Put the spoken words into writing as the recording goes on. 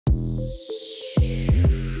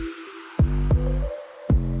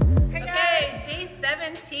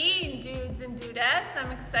gets.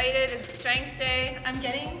 I'm excited. It's strength day. I'm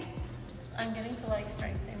getting to like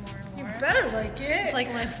strength day more and more. You better like it. It's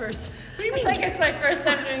like my first. What do you mean? It's my first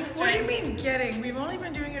time doing strength. What do you mean getting? We've only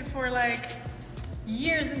been doing it for like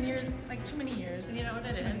years and years, like too many years. You know what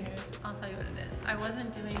it is? I'll tell you what it is. I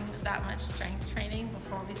wasn't doing that much strength training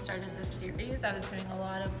before we started this series. I was doing a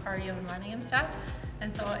lot of cardio and running and stuff,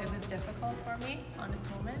 and so it was difficult for me, honest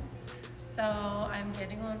moment. So I'm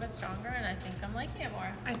getting a little bit stronger, and I think I'm liking it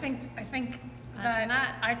more. I think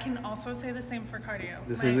that I can also say the same for cardio.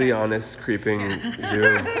 This is the honest creeping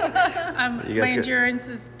Zoom. My endurance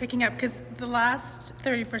is picking up because the last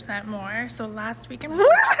 30% more. So last weekend. It's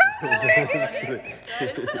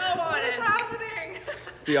so honest. What is happening?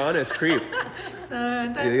 It's the honest creep.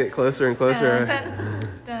 You get closer and closer.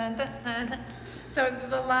 So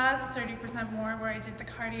the last 30% more where I did the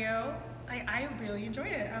cardio, I really enjoyed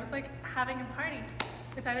it. I was like having a party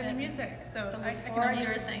without any music. So before you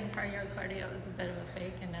were saying cardio is a bit of a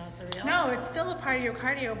fake, and now it's a real. No, it's still a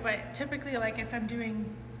cardio, but typically like if I'm doing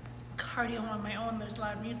cardio on my own, there's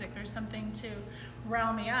loud music. There's something to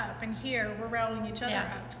rile me up, and here we're riling each other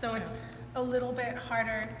up. So it's a little bit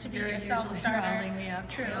harder to be a self-starter. Riling me up,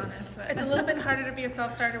 True. To be honest, but. It's a little bit harder to be a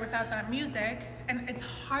self-starter without that music, and it's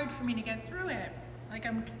hard for me to get through it. Like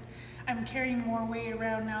I'm carrying more weight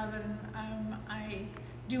around now than I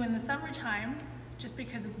do in the summertime, just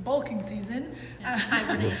because it's bulking season. Yeah,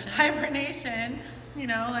 hibernation. Hibernation, you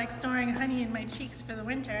know, like storing honey in my cheeks for the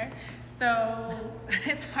winter. So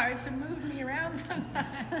it's hard to move me around sometimes.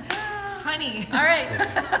 Honey. All right.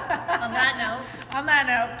 On that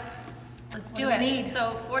note, let's do it.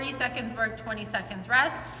 So 40 seconds work, 20 seconds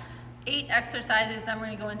rest. 8 exercises, then we're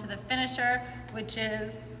going to go into the finisher, which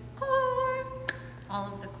is core.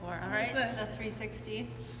 All of the core, all right? The 360.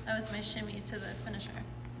 That was my shimmy to the finisher.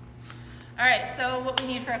 All right, so what we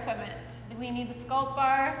need for equipment. We need the sculpt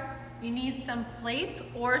bar. You need some plates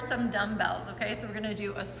or some dumbbells, okay? So we're gonna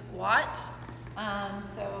do a squat.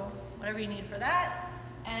 So whatever you need for that.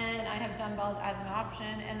 And I have dumbbells as an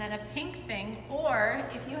option. And then a pink thing, or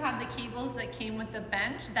if you have the cables that came with the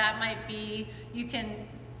bench, that might be, you can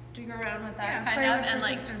dig around with that kind of. And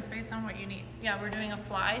resistance based on what you need. Yeah, we're doing a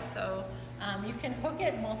fly, so you can hook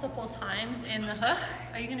it multiple times in the hooks.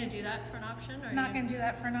 Are you gonna do that for an option? Or not gonna do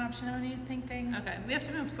that for an option. I'm gonna use pink thing. Okay, we have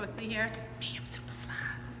to move quickly here. Me, I'm super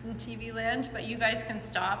flat. In TV land, but you guys can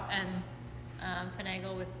stop and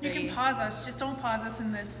finagle with You can pause us, just don't pause us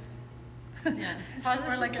in this. Yeah, pause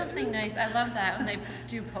us like something nice. I love that when they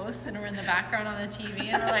do posts and we're in the background on the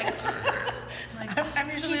TV and we're like I'm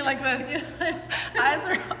usually like this. Eyes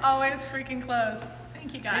are always freaking closed.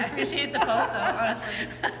 Thank you guys. I appreciate the post though, honestly.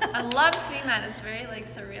 I love seeing that. It's very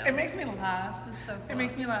like surreal. It makes me laugh. It's so cool. It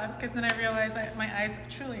makes me laugh because then I realize that my eyes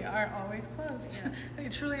truly are always closed. Yeah. They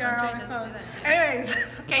truly are always closed. Anyways,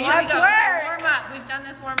 okay, here we go. So warm up. We've done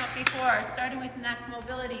this warm up before. Starting with neck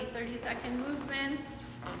mobility, 30-second movements.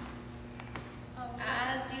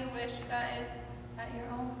 As you wish, guys, at your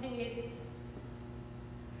own pace.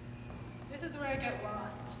 This is where I get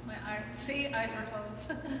lost. My eyes. See, eyes were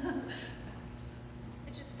closed.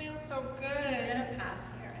 It just feels so good. You're gonna pass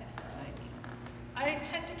here, I feel like. I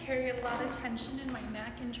tend to carry a lot of tension in my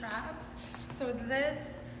neck and traps, so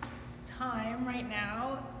this time right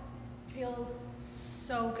now feels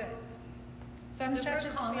so good. Some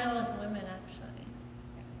stretches feel with women, actually.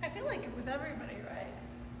 I feel like with everybody, right?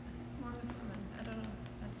 More with women. I don't know.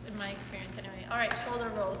 That's in my experience anyway. All right,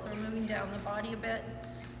 shoulder rolls. So we're moving down the body a bit.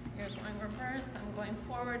 You're going reverse. I'm going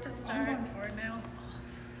forward to start. I'm going forward now.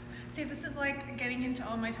 See, this is like getting into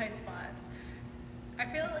all my tight spots. I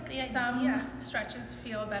feel like some stretches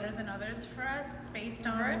feel better than others for us based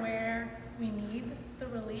on where we need the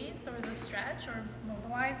release or the stretch or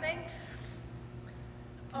mobilizing.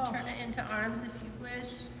 Turn it into arms if you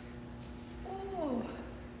wish. Ooh,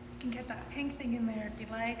 you can get that pink thing in there if you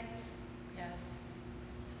like. Yes.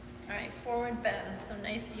 All right, forward bend. So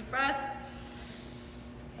nice deep breath.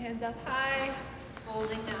 Hands up high,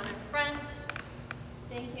 folding down in front.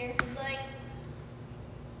 Stay here if you'd like.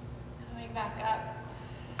 Coming back up.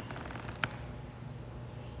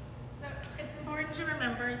 Now, it's important to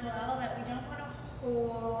remember as well that we don't want to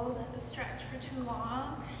hold a stretch for too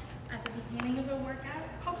long. At the beginning of a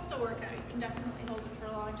workout, post a workout, you can definitely hold it for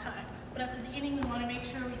a long time. But at the beginning, we want to make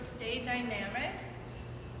sure we stay dynamic.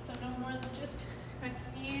 So no more than just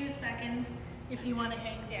a few seconds if you want to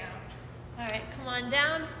hang down. All right, come on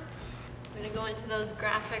down. I'm gonna go into those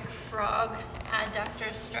graphic frog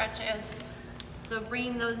adductor stretches. So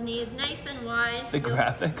bringing those knees nice and wide. The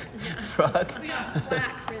graphic frog? We got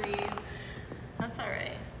flack for these. That's all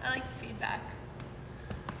right. I like the feedback.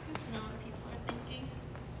 It's good to know what people are thinking.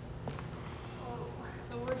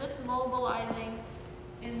 So we're just mobilizing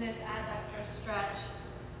in this adductor stretch.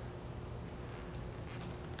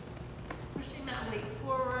 Pushing that weight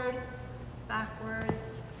forward,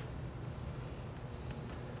 backwards.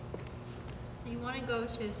 So you want to go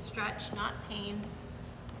to stretch, not pain.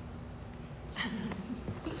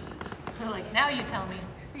 They're like, now you tell me.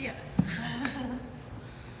 Yes.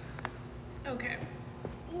 Okay.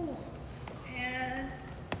 Ooh. And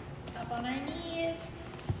up on our knees.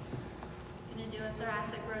 We're gonna do a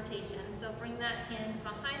thoracic rotation. So bring that hand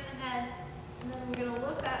behind the head, and then we're gonna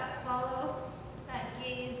look up, follow that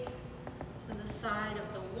gaze to the side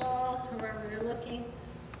of the wall, wherever you're looking.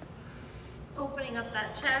 Opening up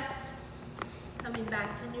that chest, coming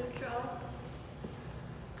back to neutral.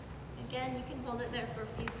 Again, you can hold it there for a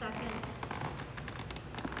few seconds.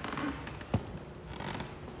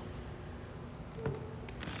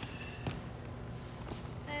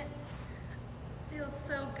 That's it. Feels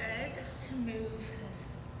so good to move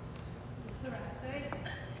the thoracic.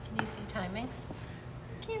 Can you see timing?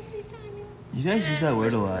 Can't see timing. You guys use that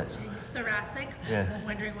word a lot. Thoracic. Yeah.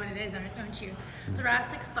 Wondering what it is, aren't you?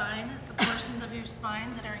 Thoracic spine is the portions of your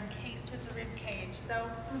spine that are encased with the rib cage.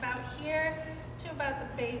 So from about here to about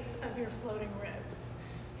the base of your floating ribs.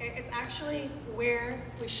 Okay, it's actually where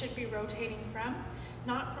we should be rotating from,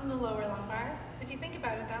 not from the lower lumbar. Because if you think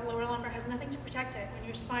about it, that lower lumbar has nothing to protect it. When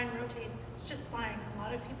your spine rotates, it's just spine. A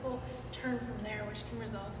lot of people turn from there, which can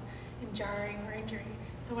result in jarring or injury.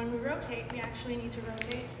 So when we rotate, we actually need to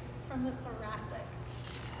rotate from the thoracic.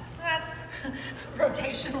 That's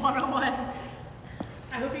rotation 101.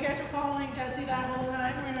 I hope you guys were following Jessie that whole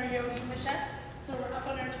time. We're in our yogi push-up. So we're up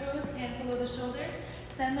on our toes, hands below the shoulders.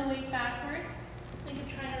 Send the weight backwards. Think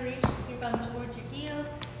of trying to reach your bum towards your heels.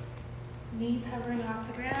 Knees hovering off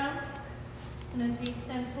the ground. And as we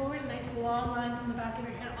extend forward, nice long line from the back of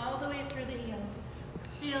your head all the way through the heels.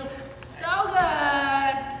 Feels so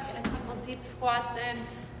good. Get a couple deep squats in,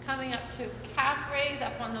 coming up to calf raise,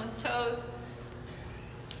 up on those toes.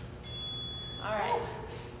 All right,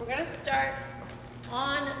 we're gonna start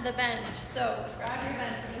on the bench. So grab your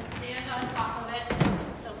bench, we're gonna stand on top of it.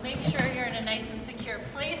 So make sure you're in a nice and secure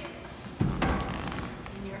place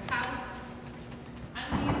in your house. I'm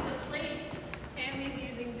gonna use the plates. Tammy's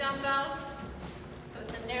using dumbbells. So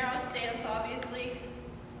it's a narrow stance, obviously.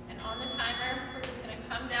 And on the timer, we're just gonna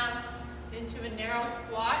come down into a narrow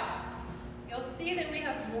squat. You'll see that we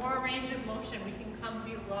have more range of motion. We can come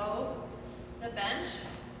below the bench,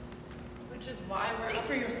 which is why we're Speak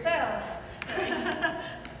for yourself.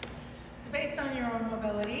 It's based on your own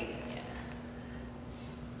mobility. Yeah.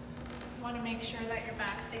 You want to make sure that your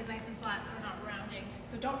back stays nice and flat so we're not rounding.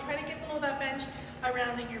 So don't try to get below that bench by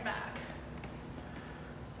rounding your back.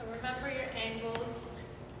 So remember your angles.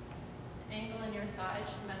 The angle in your thigh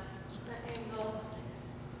should match the angle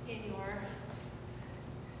in your,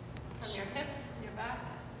 from your hips, your back,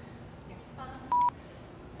 your spine.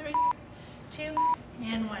 3, 2,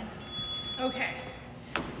 and 1. Okay,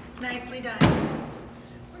 nicely done.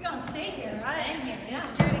 We're gonna stay here, right? Stay here, yeah. Let's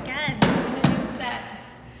do it again. We're gonna do sets.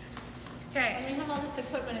 Okay. When we have all this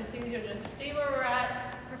equipment, it's easier to just stay where we're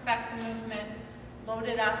at, perfect the movement, load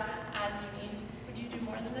it up as you need. Would you do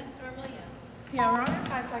more than this normally? Yeah, we're on in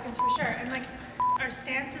 5 seconds for sure. And like, our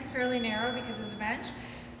stance is fairly narrow because of the bench.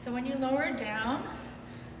 So when you lower it down,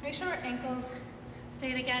 make sure our ankles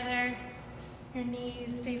stay together, your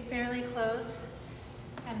knees stay fairly close,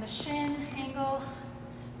 and the shin angle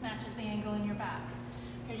matches the angle in your back.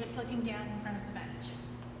 You're just looking down in front of the bench.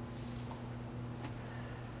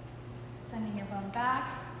 Sending your bum back,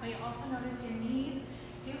 but you also notice your knees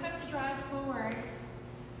do have to drive forward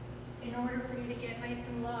in order for you to get nice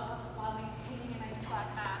and low while maintaining a nice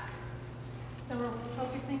flat back. So we're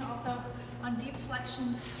focusing also on deep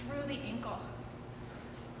flexion through the ankle.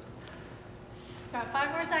 Got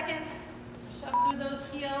 5 more seconds. Shove through those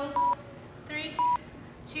heels. 3,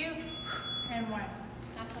 2, and 1.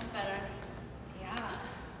 That feels better. Yeah.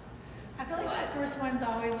 I feel like that first one's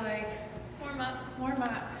always like Warm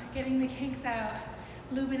up. getting the kinks out,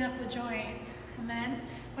 lubing up the joints. And then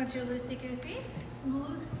once you're loosey-goosey,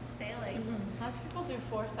 smooth sailing. Lots of people do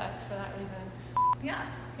 4 sets for that reason. Yeah,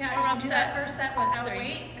 Warm-up do set that first set plus without 3.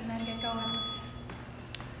 weight and then get going.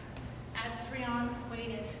 Add 3 on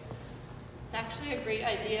weighted. It's actually a great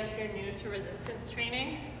idea if you're new to resistance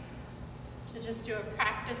training to just do a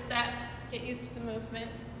practice set, get used to the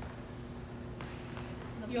movement,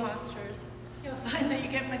 and the postures. You'll find that you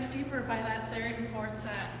get much deeper by that 3rd and 4th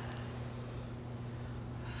set.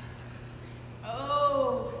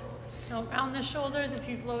 Oh! Don't round the shoulders if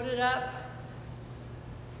you've loaded up.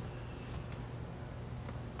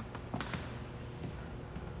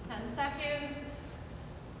 Seconds.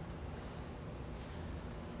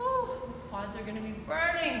 Whew. are gonna be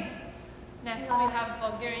burning. Next we have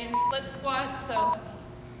Bulgarian split squats, so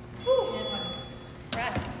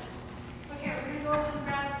rest. Okay, we're gonna go and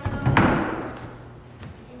grab those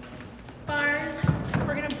bars.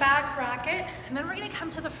 We're gonna back rack it, and then we're gonna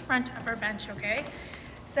come to the front of our bench, okay?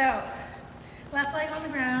 So, left leg on the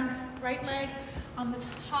ground, right leg on the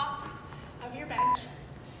top of your bench.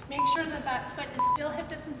 Make sure that that foot is still hip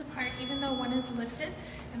distance apart, even though one is lifted,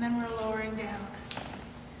 and then we're lowering down.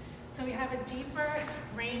 So we have a deeper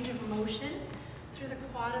range of motion through the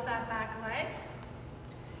quad of that back leg.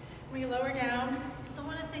 When you lower down, you still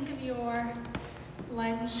want to think of your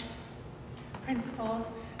lunge principles,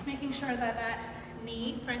 making sure that that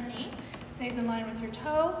knee, front knee, stays in line with your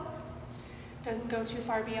toe, doesn't go too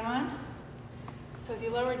far beyond. So as you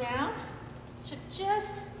lower down, you should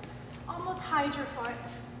just almost hide your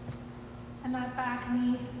foot and that back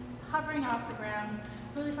knee hovering off the ground,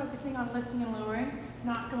 really focusing on lifting and lowering,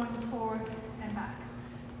 not going forward and back.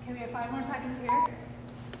 Okay, we have 5 more seconds here.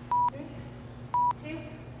 3, 2,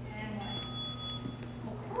 and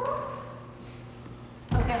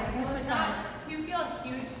 1. Okay, we're gonna switch sides. If you feel a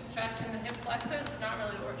huge stretch in the hip flexors, it's not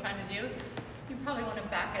really what we're trying to do. You probably want to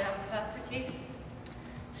back it up if that's the case.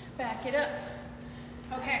 Back it up.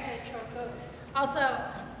 Okay. Also,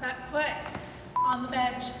 that foot on the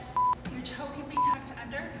bench, your toe can be tucked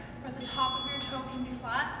under, or the top of your toe can be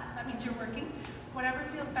flat. That means you're working. Whatever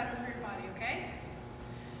feels better for your body, okay?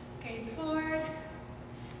 Gaze forward,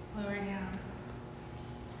 lower down.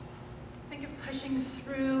 Think of pushing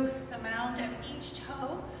through the mound of each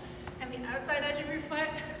toe and the outside edge of your foot.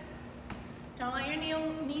 Don't let your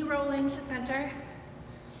knee roll into center.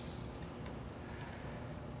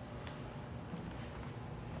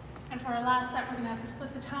 And for our last set, we're gonna have to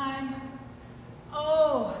split the time.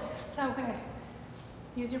 Oh, so good.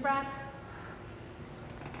 Use your breath.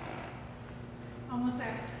 Almost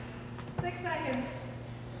there. 6 seconds.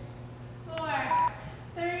 4,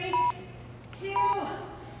 3, 2,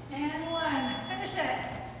 and 1. Finish it.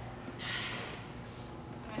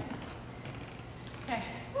 Okay,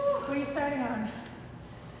 what are you starting on?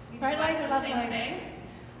 Right leg or left leg?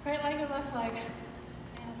 Right leg or left leg?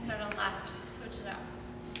 I'm gonna start on left, switch it up.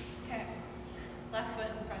 Okay. Left foot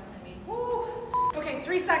in front of me. Woo. Okay,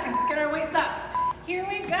 3 seconds. Let's get our weights up. Here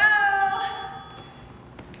we go.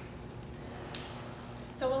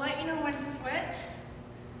 So we'll let you know when to switch.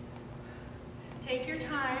 Take your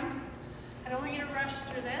time. I don't want you to rush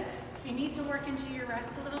through this. If you need to work into your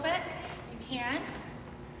rest a little bit, you can.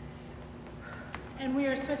 And we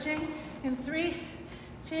are switching in 3,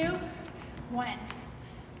 2, 1.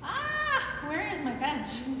 Ah, where is my bench?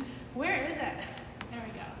 Where is it? There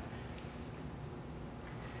we go.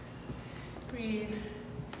 Breathe.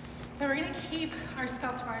 So we're gonna keep our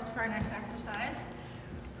sculpt bars for our next exercise.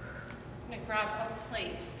 I'm gonna grab a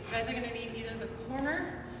plate. You guys are gonna need either the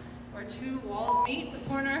corner where 2 walls meet the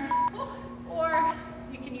corner, or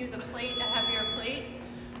you can use a plate, a heavier plate.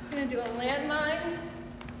 I'm gonna do a landmine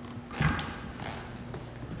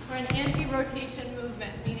or an anti-rotation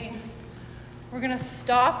movement, meaning we're gonna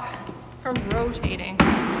stop from rotating,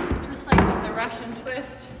 just like with the Russian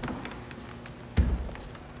twist.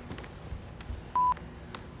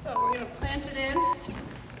 So we're gonna plant it in. Let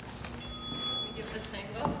me give this thing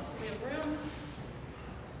go so we have room.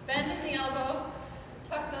 Bend in the elbow,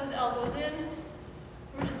 tuck those elbows in.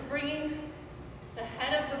 We're just bringing the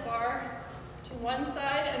head of the bar to one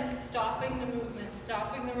side and stopping the movement,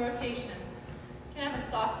 stopping the rotation. You can have a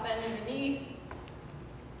soft bend in the knee.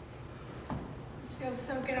 This feels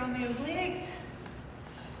so good on the obliques.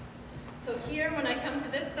 So here, when I come to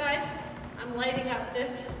this side, I'm lighting up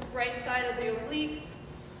this right side of the obliques.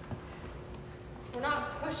 We're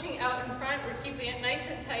not pushing out in front, we're keeping it nice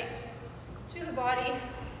and tight to the body.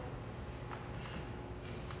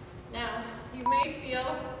 Now, you may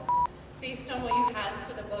feel, based on what you had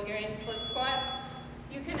for the Bulgarian split squat,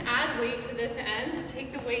 you can add weight to this end.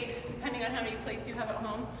 Take the weight, depending on how many plates you have at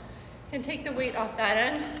home. You can take the weight off that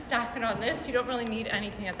end, stack it on this. You don't really need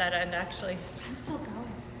anything at that end, actually. I'm still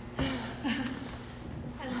going.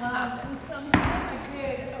 This happens sometimes.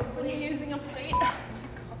 When you're using a plate.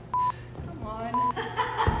 Come on.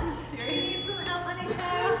 Are you serious? Need some help, honey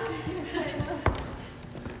child?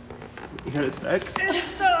 You got it stuck? It's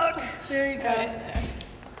stuck. There you go. Right there.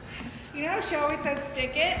 You know how she always says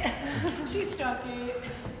stick it? She stuck it.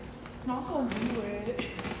 Not gonna do it.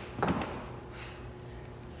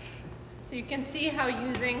 So you can see how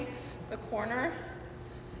using the corner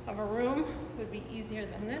of a room would be easier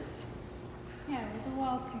than this. Yeah, where the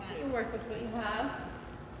walls connect. You work with what you have.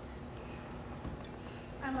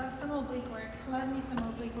 I love some oblique work. Love me some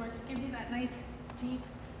oblique work. It gives you that nice deep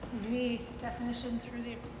V definition through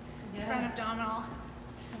the front abdominal.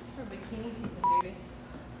 That's for bikini season, baby.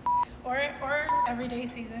 Or everyday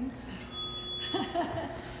season.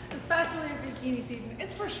 Especially bikini season.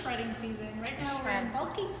 It's for shredding season. Right now we're in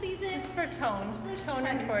bulking season. It's for tone. It's for tone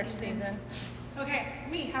and shredding torch season. Okay,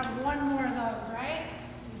 we have one more of those, right?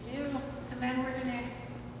 We do. And then we're gonna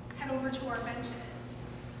head over to our benches.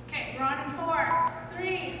 Okay, we're on in 4,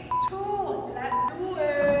 3, 2, let's do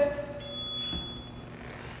it.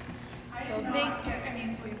 I did not get any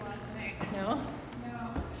sleep last night. No?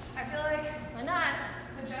 No. I feel like Why not?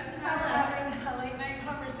 Jess and I were having a late night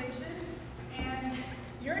conversation, and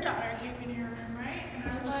your daughter came into your room, right? And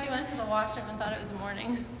I was Well, like, she went to the washroom and thought it was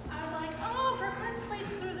morning. I was like, oh, Brooklyn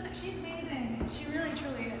sleeps through the night. She's amazing. And she really,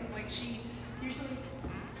 truly is. Like, she usually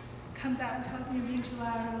comes out and tells me I'm being too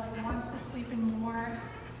loud or like wants to sleep in more.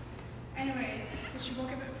 Anyways, so she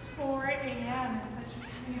woke up at 4 a.m. and said she was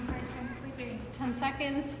having a hard time sleeping. 10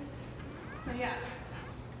 seconds. So yeah,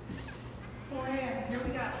 4 a.m. Here we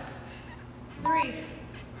go. 3,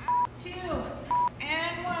 2,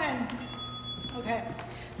 and 1. Okay.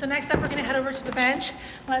 So next up, we're gonna head over to the bench.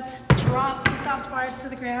 Let's drop the stopped bars to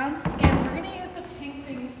the ground. Again, we're gonna use the pink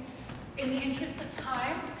things in the interest of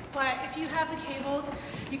time, but if you have the cables,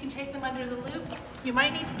 you can take them under the loops. You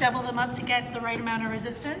might need to double them up to get the right amount of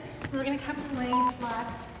resistance. We're gonna come to laying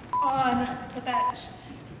flat on the bench.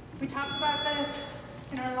 We talked about this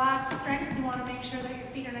in our last strength. You wanna make sure that your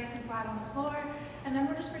feet are nice and flat on the floor, and then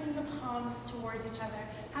we're just bringing the palms towards each other.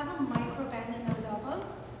 Have a micro bend in those elbows.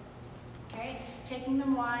 Okay, taking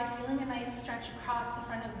them wide, feeling a nice stretch across the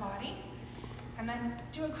front of the body. And then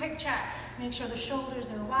do a quick check. Make sure the shoulders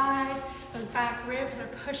are wide, those back ribs are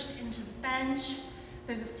pushed into the bench.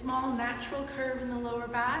 There's a small natural curve in the lower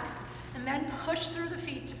back. And then push through the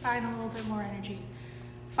feet to find a little bit more energy.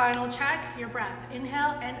 Final check, your breath.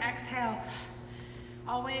 Inhale and exhale.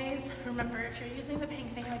 Always remember, if you're using the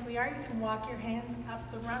pink thing like we are, you can walk your hands up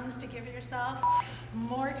the rungs to give yourself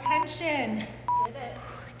more tension. Did it.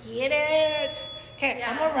 Get it. Okay, Yeah.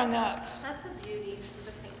 I'm gonna rung up. That's the beauty of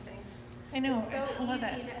the pink thing. I know, It's so I love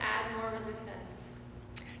easy it. to add more resistance.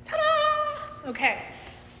 Ta-da! Okay,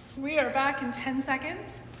 we are back in 10 seconds.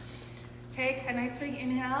 Take a nice big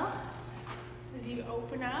inhale as you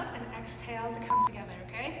open up and exhale to come together,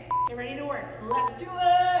 okay? Get ready to work. Let's do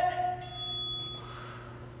it!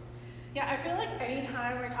 Yeah, I feel like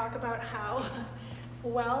anytime I talk about how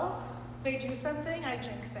well they do something, I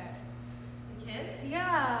jinx it. The kids?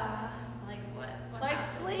 Yeah, Like what? like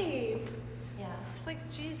happened? sleep. Yeah. It's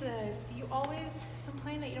like, Jesus, you always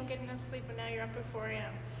complain that you don't get enough sleep, and now you're up at 4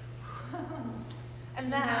 a.m. And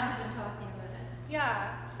We then, have been talking about it.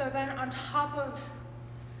 yeah, so then on top of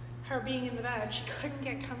her being in the bed, she couldn't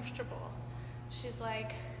get comfortable. She's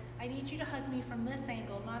like, I need you to hug me from this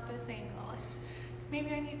angle, not this angle.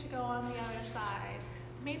 Maybe I need to go on the other side.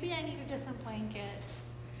 Maybe I need a different blanket.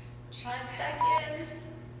 5 seconds.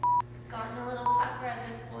 It's gotten a little tougher at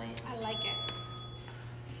this point. I like it.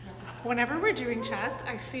 Whenever we're doing chest,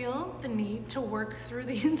 I feel the need to work through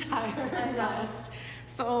the entire rest.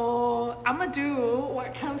 So I'm gonna do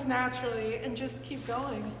what comes naturally and just keep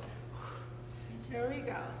going. Here we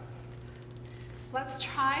go. Let's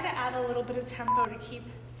try to add a little bit of tempo to keep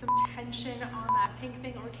some tension on that pink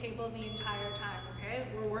thing or cable the entire time, okay?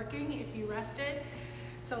 We're working if you rested.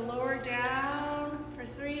 So lower down for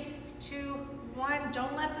 3, 2, 1.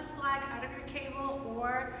 Don't let the slack out of your cable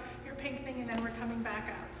or your pink thing, and then we're coming back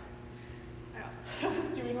up. I was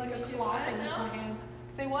doing like a clock thing with my hands.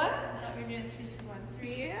 Say what? I thought we were doing 3, 2, 1.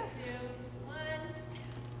 3, 2, 1.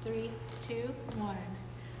 3, 2, 1.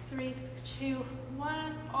 3, 2,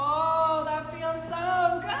 1. Oh, that feels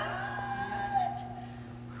so good.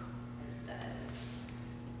 It does.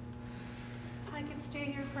 I could stay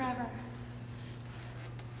here forever.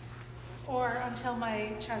 Or until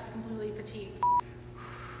my chest completely fatigues.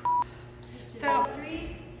 So,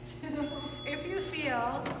 3, 2. if you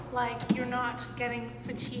feel like you're not getting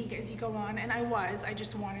fatigue as you go on, and I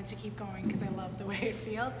just wanted to keep going because I love the way it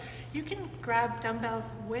feels, you can grab dumbbells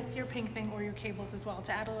with your pink thing or your cables as well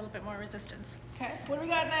to add a little bit more resistance. Okay, what do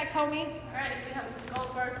we got next, homie? All right, we have a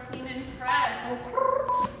skull bar clean and press.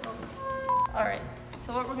 All right,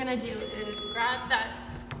 so what we're gonna do is grab that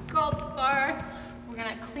sculpt bar. We're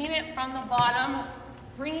gonna clean it from the bottom,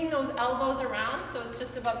 bringing those elbows around so it's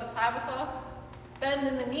just above the clavicle. Bend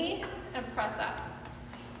in the knee and press up.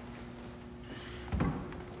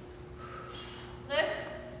 Lift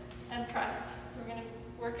and press. So we're gonna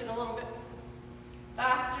work it a little bit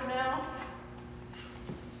faster now.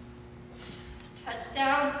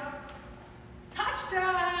 Touchdown.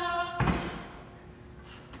 Touchdown!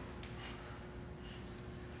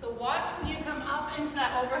 So watch when you come up into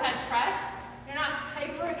that overhead press, you're not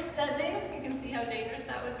hyperextending. You can see how dangerous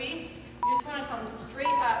that would be. You just want to come straight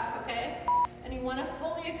up, okay? And you want to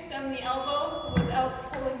fully extend the elbow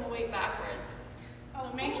without pulling the weight backwards.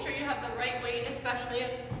 So make sure you have the right weight, especially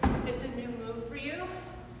if it's a new move for you.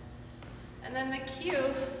 And then the cue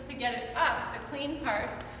to get it up, the clean part,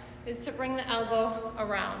 is to bring the elbow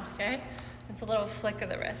around, okay? It's a little flick of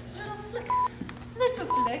the wrist. Little flick.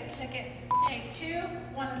 Little flick. Flick it. Okay, 2,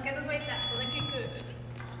 1. Let's get those weights up. Flick it good.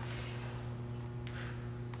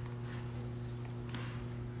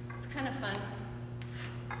 It's kind of fun.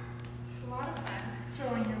 It's a lot of fun.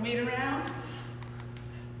 Throwing your weight around.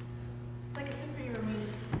 It's like a superhero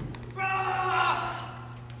movie.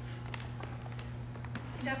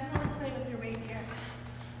 You definitely play with your weight here.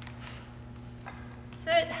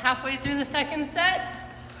 That's it. Halfway through the second set.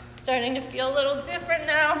 Starting to feel a little different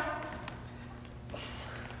now.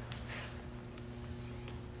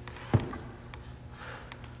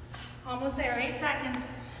 Almost there, 8 seconds.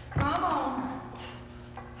 Come on.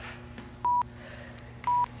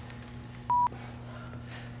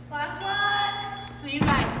 Last one. So you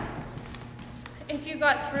guys, if you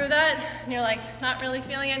got through that and you're like not really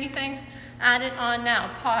feeling anything, add it on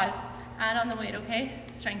now. Pause. Add on the weight, okay?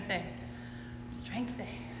 Strength day. Strength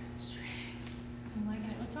day. Strength. I'm liking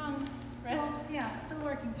it. What's wrong? Wrist? Well, yeah, still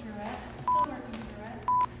working through it. Still working through it.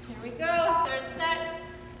 Here we go. Third set.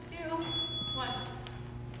 2, 1.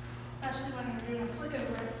 Especially when we're doing a flick of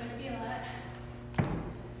the wrist, I feel it.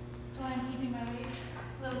 That's why I'm keeping my weight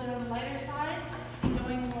a little bit on the lighter side and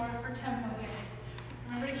going more for tempo here.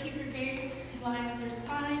 Remember to keep your gaze in line with your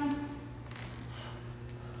spine.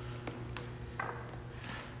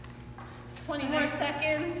 20 more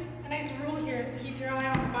seconds. A nice rule here is to keep your eye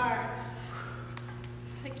on the bar.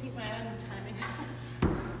 I keep my eye on the timing.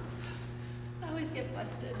 I always get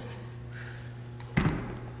busted.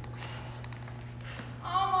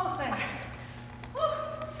 Almost there. Woo.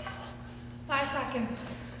 5 seconds.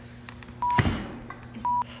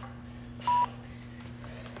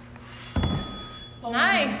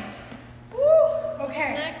 Nice. Woo.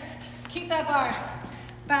 Okay. Next. Keep that bar.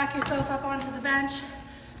 Back yourself up onto the bench.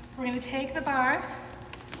 We're going to take the bar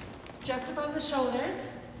just above the shoulders,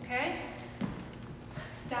 okay?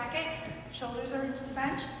 Stack it. Shoulders are into the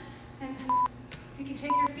bench. And you can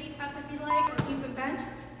take your feet up if you like, or keep them bent.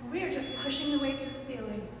 And we are just pushing the weight to the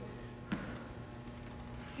ceiling.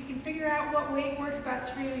 You can figure out what weight works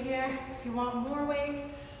best for you here. If you want more weight,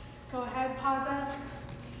 go ahead, pause us.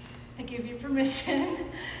 I give you permission.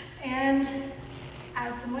 And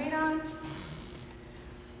add some weight on.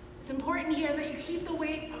 It's important here that you keep the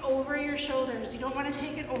weight over your shoulders. You don't want to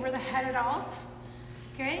take it over the head at all,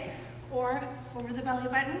 okay? Or over the belly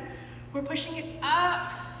button. We're pushing it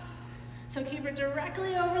up. So keep it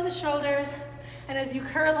directly over the shoulders. And as you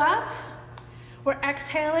curl up, we're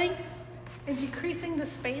exhaling and decreasing the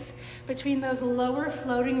space between those lower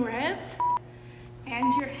floating ribs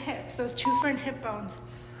and your hips, those 2 front hip bones.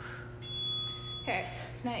 Okay,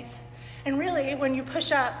 nice. And really, when you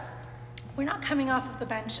push up, we're not coming off of the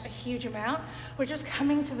bench a huge amount. We're just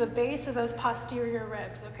coming to the base of those posterior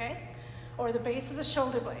ribs, okay? Or the base of the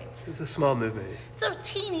shoulder blades. It's a small movement. It's a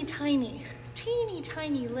teeny tiny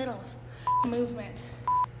little movement.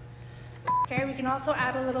 Okay, we can also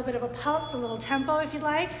add a little bit of a pulse, a little tempo if you'd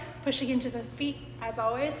like. Pushing into the feet, as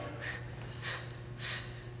always.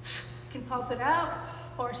 You can pulse it out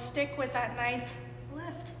or stick with that nice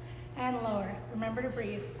lift and lower. Remember to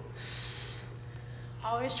breathe.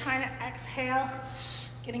 Always trying to exhale,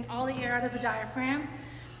 getting all the air out of the diaphragm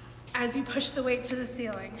as you push the weight to the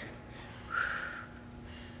ceiling.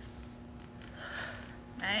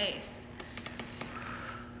 Nice.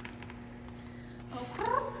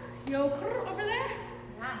 Yo, over there.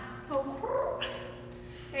 Yeah.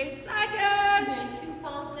 8 seconds. Doing 2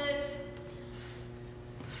 pulses.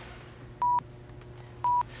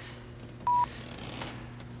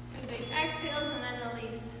 2 big exhales and then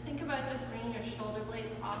release. Think about just bringing your shoulder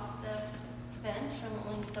blades off the bench and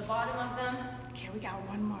rolling to the bottom of them. Okay, we got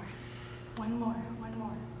one more. One more.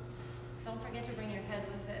 Don't forget to bring your head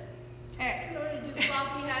with it. Okay. In order to do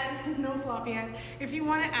floppy head. No floppy head. If you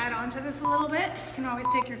want to add on to this a little bit, you can always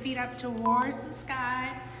take your feet up towards the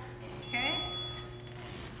sky. Okay?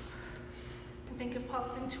 And think of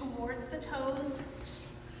pulsing towards the toes.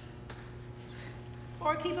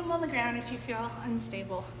 Or keep them on the ground if you feel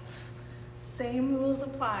unstable. Same rules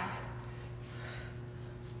apply.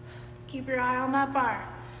 Keep your eye on that bar.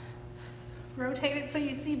 Rotate it so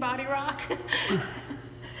you see BodyRock.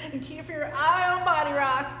 And keep your eye on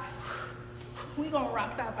BodyRock. We gonna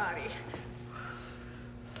rock that body.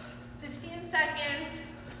 15 seconds.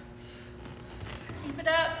 Keep it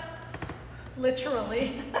up.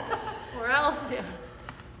 Literally. Or else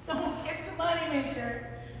moneymaker.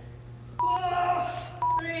 Whoa.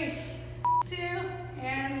 3, 2,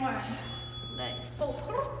 and 1. Nice. Oh.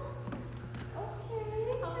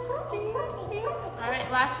 All right,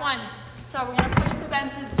 last one. So we're gonna push the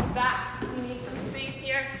benches back. We need some space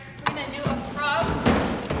here. We're gonna do a frog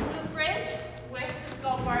glute bridge with the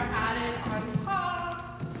skull bar added on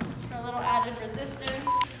top for a little added resistance.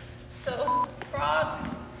 So frog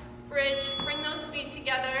bridge, bring those feet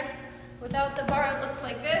together. Without the bar, it looks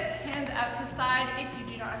like this. Hands out to side if you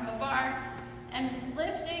do not have a bar. And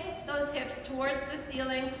lifting those hips towards the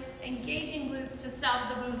ceiling, engaging glutes to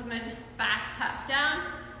stop the movement. Back, tap down,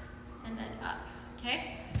 and then up,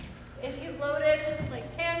 okay? If you've loaded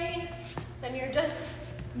like Tammy, then you're just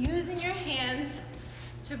using your hands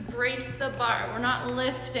to brace the bar. We're not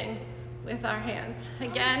lifting with our hands.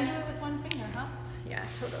 Again. Just do it with one finger, huh? Yeah,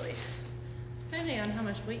 totally. Depending on how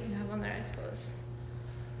much weight you have on there, I suppose.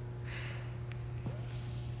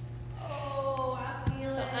 Oh, I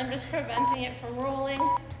feel So it. I'm just preventing it from rolling.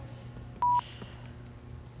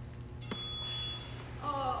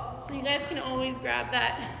 Oh. So you guys can always grab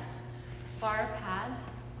that bar pad.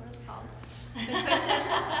 What is it called? The cushion.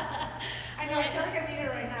 I know, I feel like I need it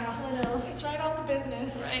right now. I know. It's right on the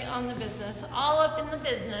business. Right on the business. All up in the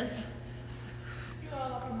business. You're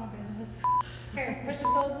all up in my business. Okay, push the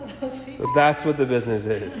soles of those feet. So that's what the business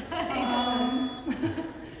is. If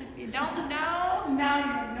you don't know. Now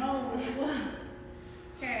you know.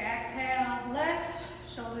 Okay, exhale, lift,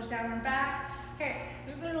 shoulders down and back. Okay,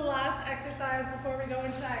 this is our last exercise before we go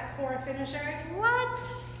into that core finisher. What?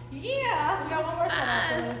 Yeah, we got one more set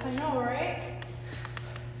after this. I know, right?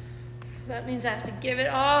 That means I have to give it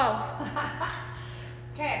all.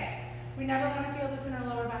 Okay, we never want to feel this in our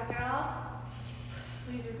lower back at all.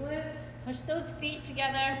 Squeeze your glutes. Push those feet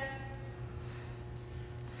together.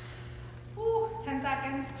 Ooh, 10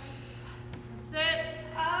 seconds. That's it.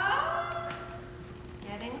 Ah,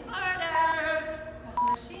 Getting harder. that's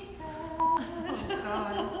what she said.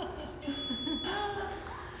 Oh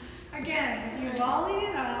God. Again, if you volleyed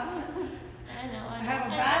it up, I know. I have a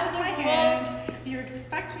And bat in my the hand, you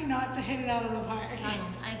expect me not to hit it out of the park. I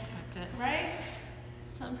expect it. Right?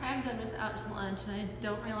 Sometimes I'm just out to lunch and I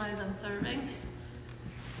don't realize I'm serving.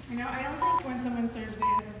 You know, I don't think when someone serves, they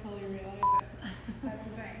ever fully realize it. That's the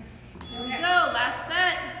thing. Here we go, last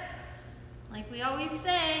set. Like we always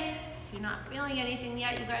say, if you're not feeling anything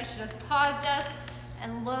yet, you guys should have paused us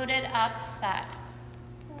and loaded up that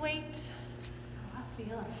weight. Oh, I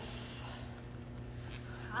feel it.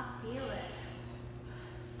 I feel it.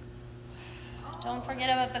 Don't forget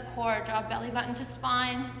about the core. Drop belly button to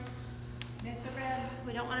spine. Knit the ribs.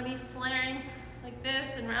 We don't want to be flaring like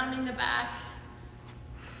this and rounding the back.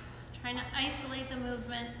 Trying to isolate the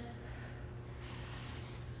movement.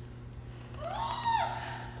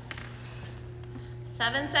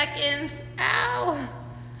 Seven seconds. Ow!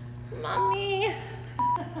 Mommy!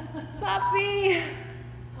 Puppy!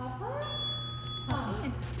 Papa?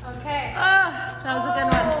 Oh. Okay. Oh, that was a good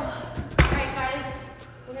one. All right, guys.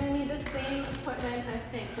 We're going to need the same equipment, I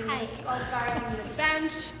think. We need a skull bar, we need a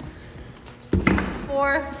bench for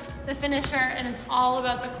the finisher, and it's all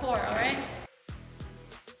about the core, all right?